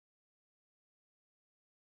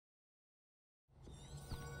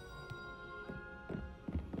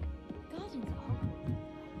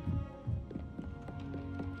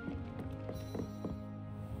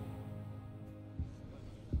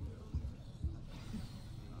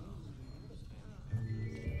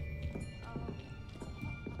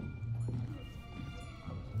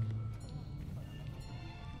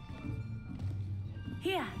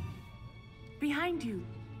behind you.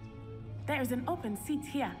 There is an open seat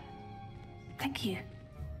here. Thank you.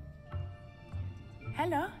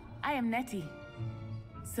 Hello, I am Nettie.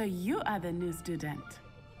 So you are the new student.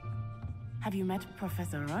 Have you met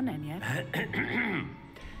Professor Ronan yet?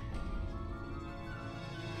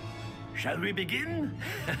 Shall we begin?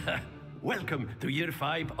 Welcome to Year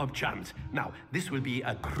 5 of Charms. Now, this will be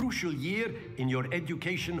a crucial year in your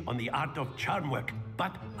education on the art of charm work.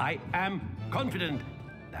 But I am confident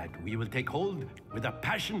that we will take hold with the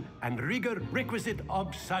passion and rigor requisite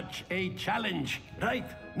of such a challenge. Right,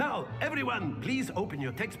 now, everyone, please open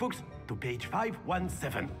your textbooks to page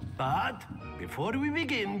 517. But before we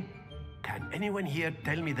begin, can anyone here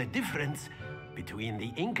tell me the difference between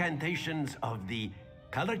the incantations of the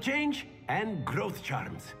color change and growth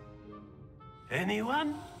charms?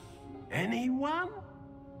 Anyone? Anyone?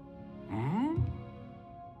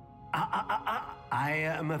 I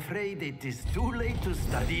am afraid it is too late to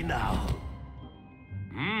study now.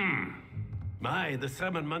 My, the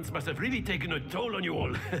summer months must have really taken a toll on you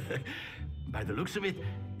all. By the looks of it,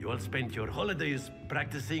 you all spent your holidays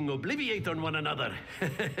practicing Obliviate on one another.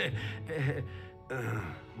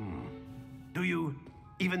 Do you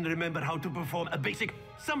even remember how to perform a basic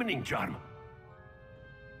summoning charm?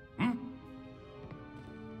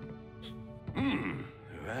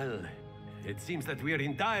 Well, it seems that we are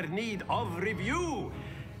in dire need of review.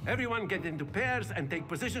 Everyone get into pairs and take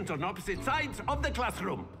positions on opposite sides of the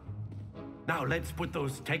classroom. Now let's put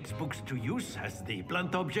those textbooks to use as the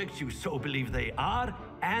blunt objects you so believe they are,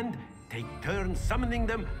 and take turns summoning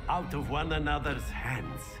them out of one another's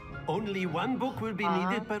hands. Only one book will be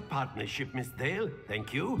needed per partnership, Miss Dale.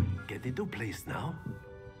 Thank you. Get into place now.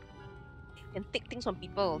 You can take things from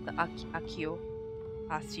people, the Accio.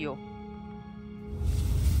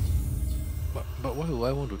 But why do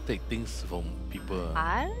I want to take things from people?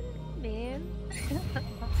 Man.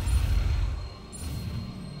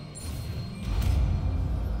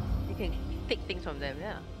 You can take things from them,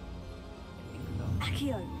 yeah.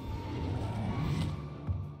 Accio.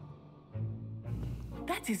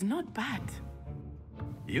 That is not bad.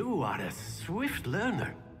 You are a swift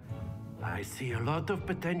learner. I see a lot of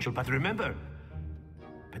potential, but remember,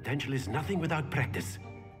 potential is nothing without practice.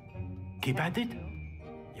 Keep at it.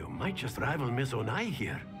 You might just rival Miss Onai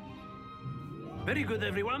here. Very good,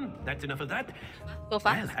 everyone. That's enough of that. So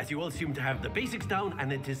far. Well, as you all seem to have the basics down,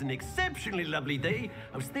 and it is an exceptionally lovely day,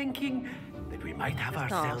 I was thinking that we might have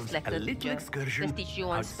ourselves a little excursion Let's teach you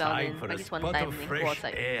one spell outside in for at a least one spot time of and go fresh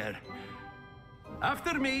outside. air.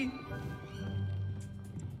 After me.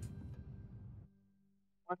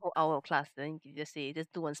 1 whole hour of class, then you just say,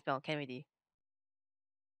 just do one spell, can already.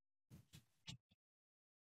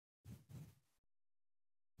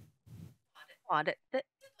 Wow, that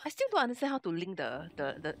I still don't understand how to link the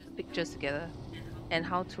pictures together and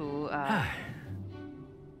how to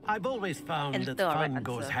I've always found enter that or fun right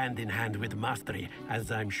goes answer. hand in hand with mastery, as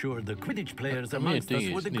I'm sure the Quidditch players The main amongst us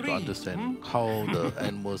thing would is need agree. to understand how the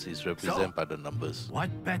animals is represented by the numbers.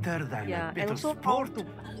 What better than yeah, a bit and of also how sport? to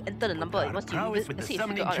enter the number. Our Once you prowess with let's the say you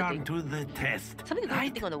summoning figure out charm the to the test. something to do with Right?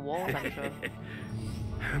 sitting on the walls, I'm sure.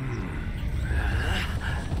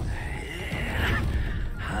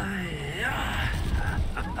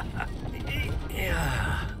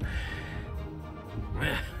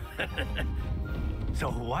 So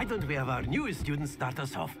why don't we have our newest student start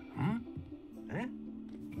us off?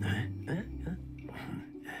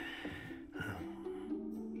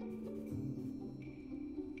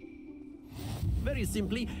 Very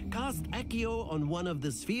simply, cast Accio on one of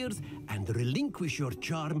the spheres and relinquish your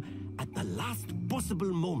charm at the last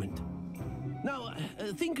possible moment. Now,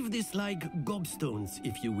 think of this like gobstones,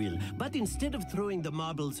 if you will, but instead of throwing the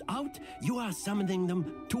marbles out, you are summoning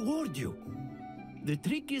them toward you. The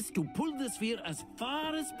trick is to pull the sphere as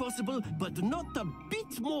far as possible, but not a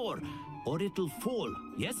bit more, or it'll fall,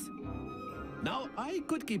 yes? Now, I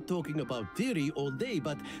could keep talking about theory all day,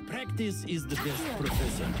 but practice is the best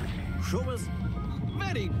professor. Show us.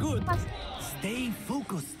 Very good. Stay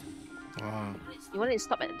focused. You want to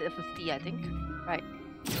stop at the 50, I think. Right.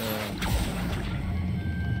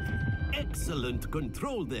 Excellent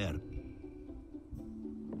control there.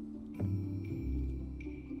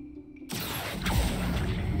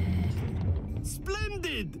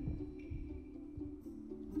 Splendid!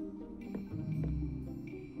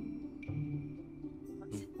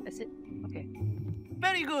 That's it? Okay.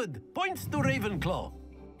 Very good. Points to Ravenclaw.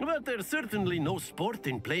 But there's certainly no sport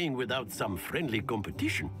in playing without some friendly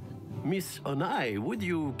competition. Miss Onai, would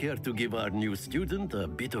you care to give our new student a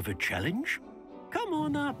bit of a challenge? Come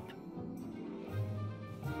on up.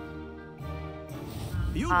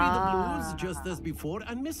 You'll be the blues just as before,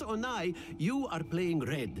 and Miss Onai, you are playing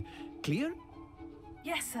red. Clear?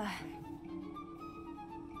 Yes, sir.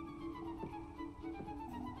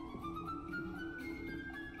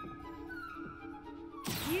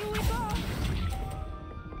 Here we go.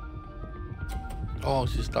 Oh,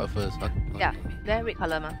 she start first. Yeah, they're red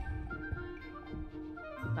color, ma.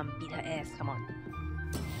 Beat her ass. Come on.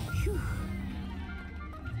 Phew.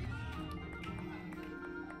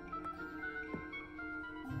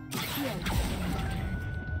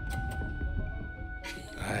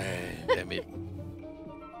 Ay, damn it.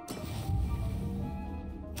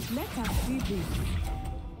 Let us see this.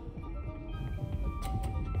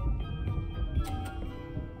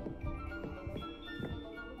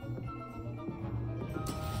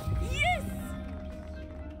 Yes!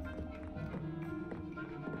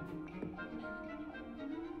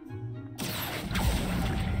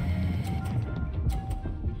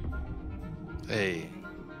 Hey,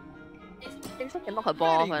 I think so can knock her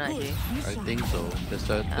ball off, Very actually. I think so. That's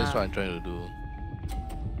what I'm trying to do.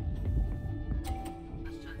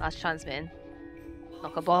 Last chance, man.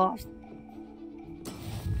 Knock her ball off.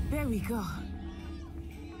 There we go.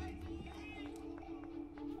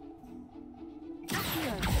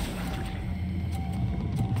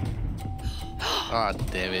 Ah,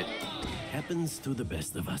 damn it. Happens to the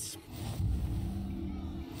best of us.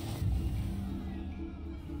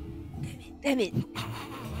 Damn it.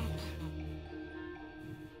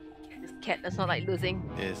 This cat does not like losing.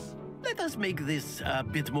 Yes. Let us make this a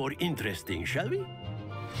bit more interesting, shall we?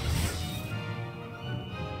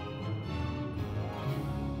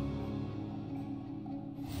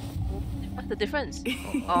 What's the difference?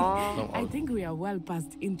 Oh. No, I think we are well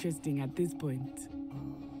past interesting at this point.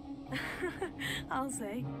 I'll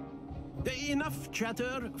say. Enough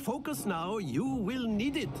chatter. Focus now. You will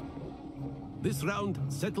need it. This round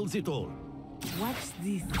settles it all. Watch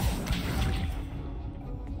this.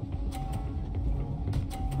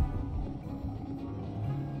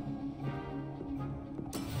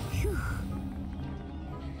 Phew.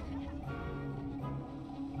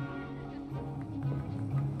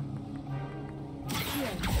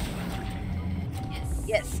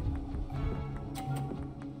 Yes.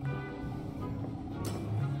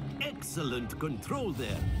 Excellent control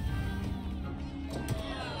there.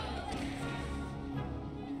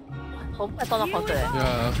 Oh, I thought not counted.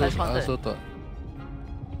 Yeah, That's I counted. also thought.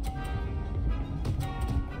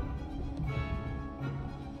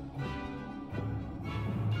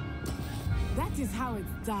 That is how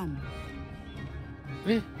it's done.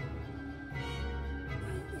 Eh?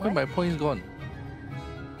 Why my points gone?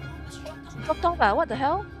 Dropped off, what the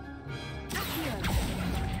hell?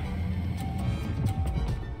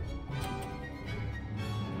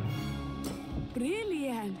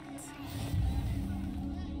 Brilliant.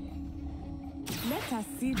 Let us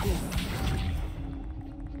see this.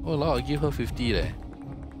 Oh, Lord, I give her 50 there.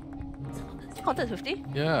 Counted 50?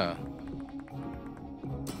 Yeah. What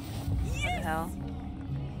the hell?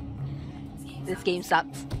 This game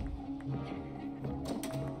sucks.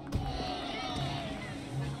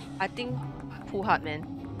 I think pull hard, man.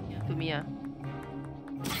 To me, Here,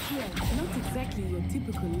 not exactly your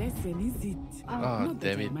typical lesson, is it? Ah, Not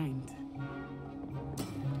that damn I it. mind.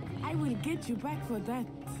 I will get you back for that.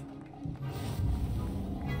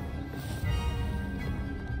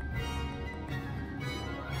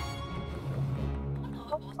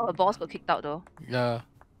 Oh, the balls got kicked out though. Yeah.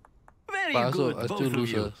 Very But also, good, I still both of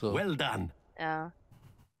lose you. her, so- Well done. Yeah.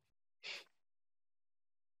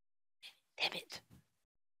 Damn it.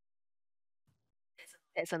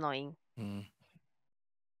 That's annoying. Mm.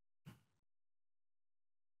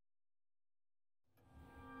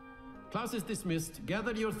 Class is dismissed.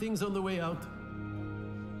 Gather your things on the way out.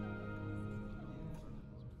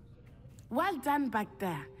 Well done back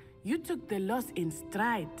there. You took the loss in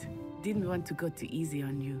stride. Didn't want to go too easy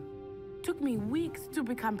on you. Took me weeks to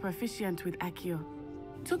become proficient with Accio.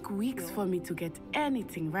 Took weeks for me to get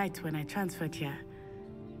anything right when I transferred here.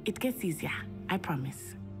 It gets easier, I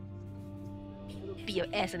promise. Beat your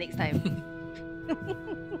ass the next time.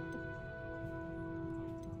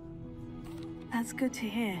 That's good to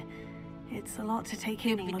hear. It's a lot to take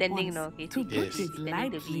in Keep all at pretending, once. no? Okay? To put Yes. it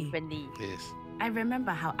Pretending to be lightly, friendly. Yes. I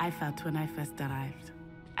remember how I felt when I first arrived.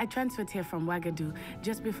 I transferred here from Ouagadougou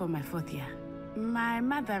just before my 4th year. My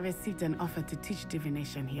mother received an offer to teach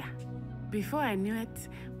divination here. Before I knew it,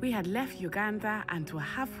 we had left Uganda and were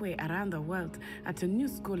halfway around the world at a new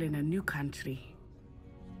school in a new country.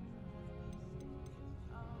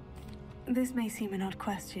 This may seem an odd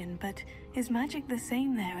question, but is magic the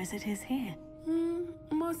same there as it is here?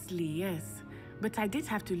 Mostly, yes. But I did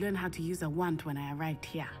have to learn how to use a wand when I arrived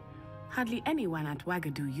here. Hardly anyone at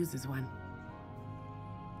Ouagadougou uses one.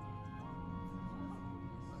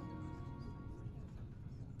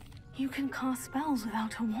 You can cast spells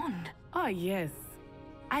without a wand. Oh, yes.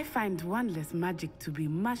 I find wandless magic to be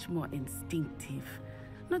much more instinctive.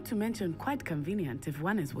 Not to mention quite convenient if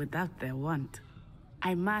one is without their wand.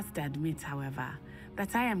 I must admit, however,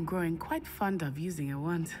 that I am growing quite fond of using a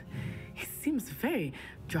wand. It seems very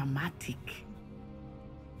dramatic.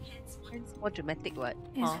 It's more dramatic, what?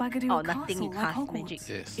 Is Wagadu a nothing, you castle like cast Hogwarts? magic.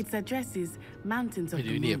 Yes. It addresses mountains of But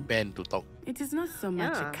the you need a moon. band to talk. It is not so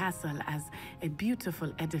much a Yeah. castle as a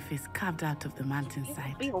beautiful edifice carved out of the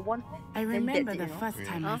mountainside. We got one. I then remember that's the it, you know? first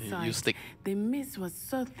time I You saw use it, stick. the mist was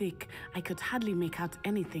so thick I could hardly make out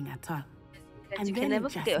anything at all. And you can never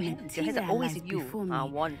it just forget your hands. Your hands are always with materialized you. before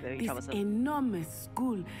me, One very this troublesome. enormous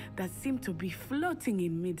school that seemed to be floating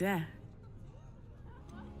in midair.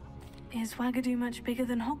 Is Wagadu much bigger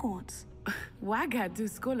than Hogwarts? Wagadu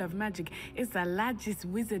School of Magic is the largest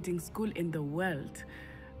wizarding school in the world.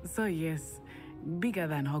 So yes, bigger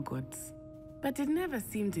than Hogwarts. But it never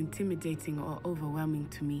seemed intimidating or overwhelming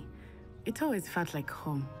to me. It always felt like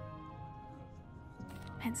home.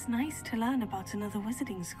 It's nice to learn about another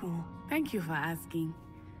wizarding school. Thank you for asking.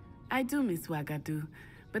 I do miss Wagadu,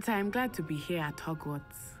 but I am glad to be here at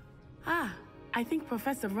Hogwarts. Ah, I think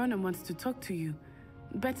Professor Ronan wants to talk to you.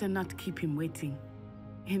 Better not keep him waiting.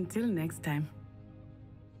 Until next time.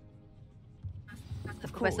 The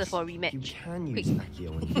professor for a rematch. You can Quick. use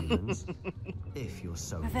Accio on humans if you're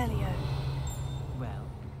so. Revelio. Well,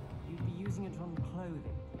 you'd be using it on clothing,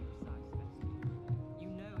 to be precise. You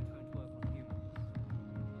know it won't work on humans.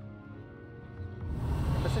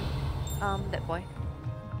 Person, that boy.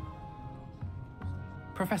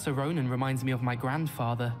 Professor Ronan reminds me of my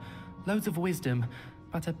grandfather. Loads of wisdom,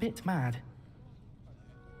 but a bit mad.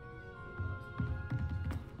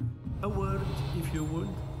 A word, if you would.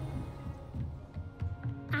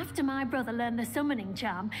 After my brother learned the summoning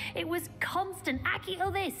charm, it was constant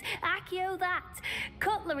Accio this, Accio that,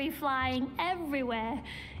 cutlery flying everywhere.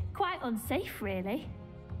 Quite unsafe, really.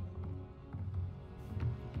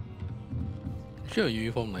 Sure,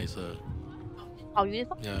 uniform nicer. Our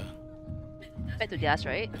uniform? Yeah. Compared to theirs,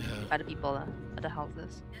 right? Yeah. Other people, other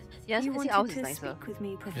houses. Yes, You I see wanted ours to is nicer. speak with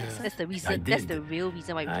me, Professor? That's the I reason. That's did. the real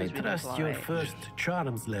reason why we I chose trust Ravenclaw, your right? first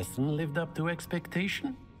charms lesson lived up to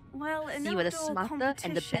expectation. Well, an See, we're the outdoor smarter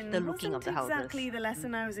and the competition better looking of wasn't the houses. exactly the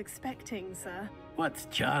lesson I was expecting, sir. What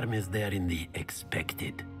charm is there in the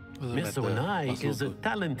expected? Doesn't Miss matter. Onai Muscle is a good.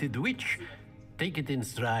 talented witch. Take it in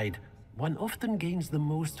stride. One often gains the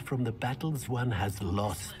most from the battles one has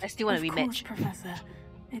lost. I still want Of a course, rematch. Professor.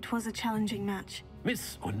 It was a challenging match.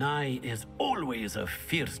 Miss Onai is always a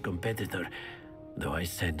fierce competitor, though I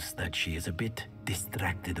sense that she is a bit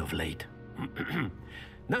distracted of late.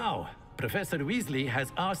 Now, Professor Weasley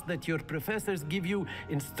has asked that your professors give you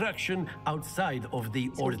instruction outside of the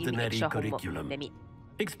So give me ordinary extra homework, curriculum. damn it.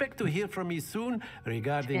 Expect to hear from me soon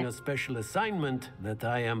regarding Yeah. a special assignment that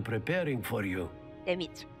I am preparing for you. Damn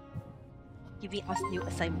it. Giving us new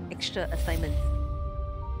extra assignments.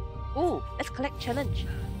 Oh, let's collect challenge.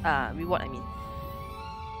 Reward, I mean.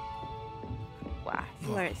 Wow,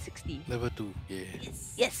 260. Level 2, yeah.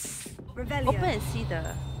 Yes! Revelio. Open and see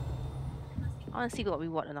the... I want to see what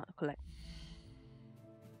reward or not to collect.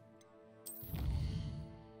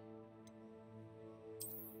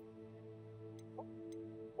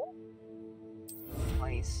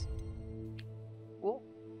 Nice. Oh.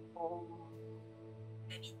 Oh.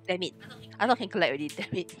 Damn it. I thought I can collect already,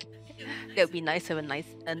 damn it. That would be nice to have a nice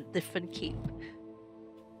and different cape.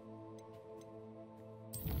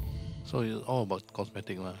 So it's all about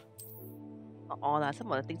cosmetic lah. Not all lah,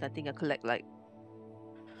 some of the things I think I collect like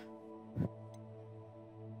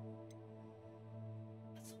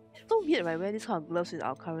so weird, right? Wear this kind of gloves with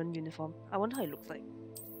our current uniform. I wonder how it looks like.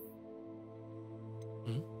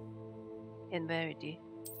 Hmm? And wear already.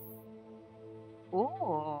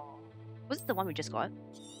 Oh, was it the one we just got?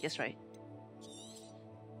 Yes, right.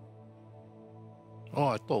 Oh,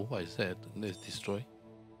 I thought what I said. Let's destroy.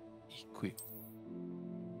 Equip.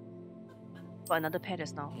 Got another pair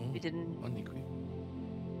just now. Hmm? We didn't. Unequip.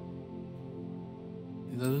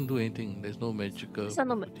 It doesn't do anything. There's no magical. This one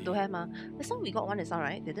no, property. don't have ma. This one we got one just now,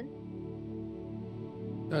 right? Didn't?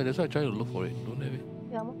 Yeah, that's why I try to look for it. Don't have it.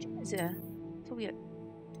 Yeah, what is it? So weird.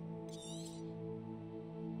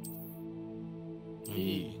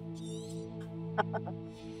 Eh.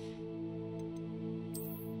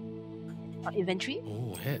 Inventory?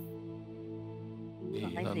 Oh, hat. Eh,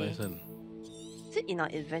 Not nice, not eh? nice one. Is it in our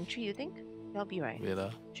inventory, you think? That'll be right. Wait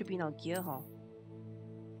ah. Should be in our gear, huh?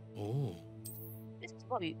 Oh. This is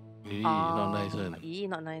what we. Eh, not nice one.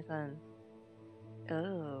 Not nice one.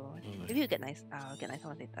 Oh. nice. Maybe you get nice. I'll get nice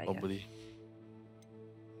one later. Yeah. Probably.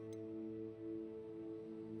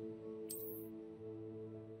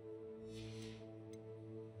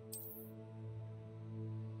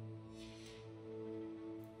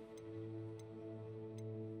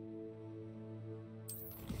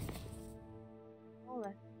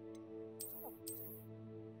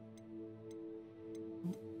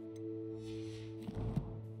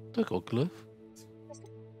 They got glove.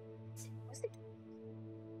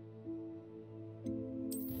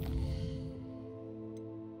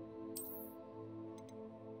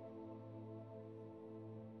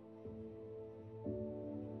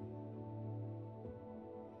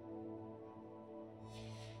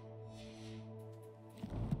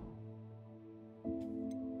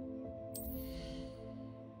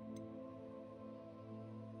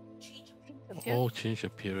 Oh, change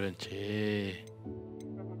appearance. Yeah.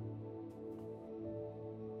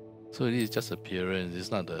 So it is just appearance.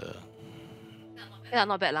 It's not the. Yeah,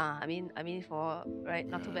 not bad lah. I mean for right,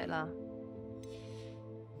 not too bad lah.